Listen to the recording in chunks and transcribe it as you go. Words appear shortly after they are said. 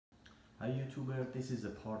Hi YouTuber, this is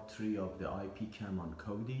a part 3 of the IP cam on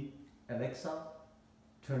Kodi. Alexa,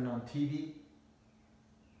 turn on TV.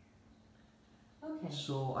 Okay.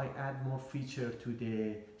 So I add more feature to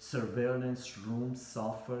the surveillance room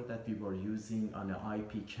software that we were using on the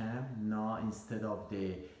IP cam. Now instead of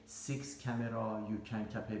the 6 camera, you can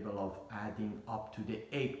capable of adding up to the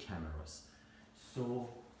 8 cameras. So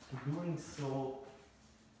doing so,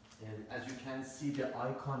 and as you can see, the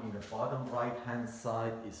icon in the bottom right hand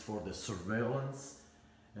side is for the surveillance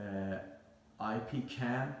IP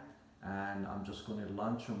cam, and I'm just going to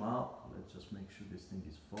launch them up. Let's just make sure this thing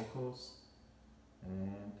is focused.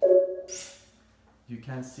 And you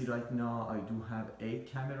can see right now I do have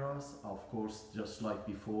 8 cameras. Of course, just like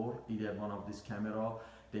before, either one of these camera,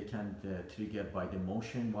 they can trigger by the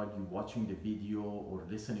motion while you're watching the video or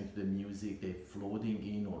listening to the music. They're floating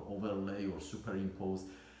in or overlay or superimpose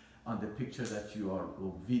on the picture that you are,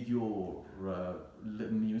 or video or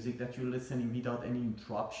music that you're listening without any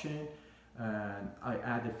interruption. And I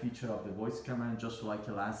add a feature of the voice command just like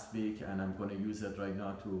last week, and I'm going to use it right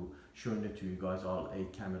now to show it to you guys. All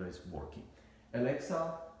 8 cameras working.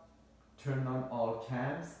 Alexa, turn on all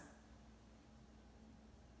cams.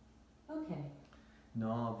 Okay.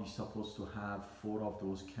 Now we're supposed to have 4 of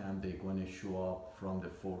those cams. They're going to show up from the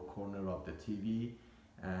 4 corners of the TV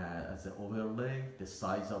as an overlay. The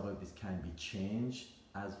size of it can be changed,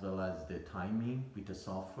 as well as the timing with the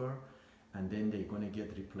software. And then they're going to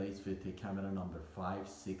get replaced with the camera number 5,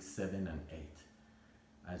 6, 7, and 8.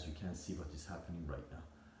 As you can see what is happening right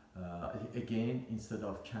now. Again, instead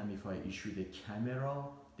of cam, if I issue the camera,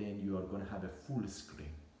 then you are going to have a full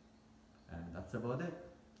screen. And that's about it.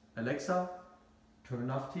 Alexa,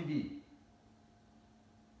 turn off TV.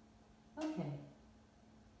 Okay.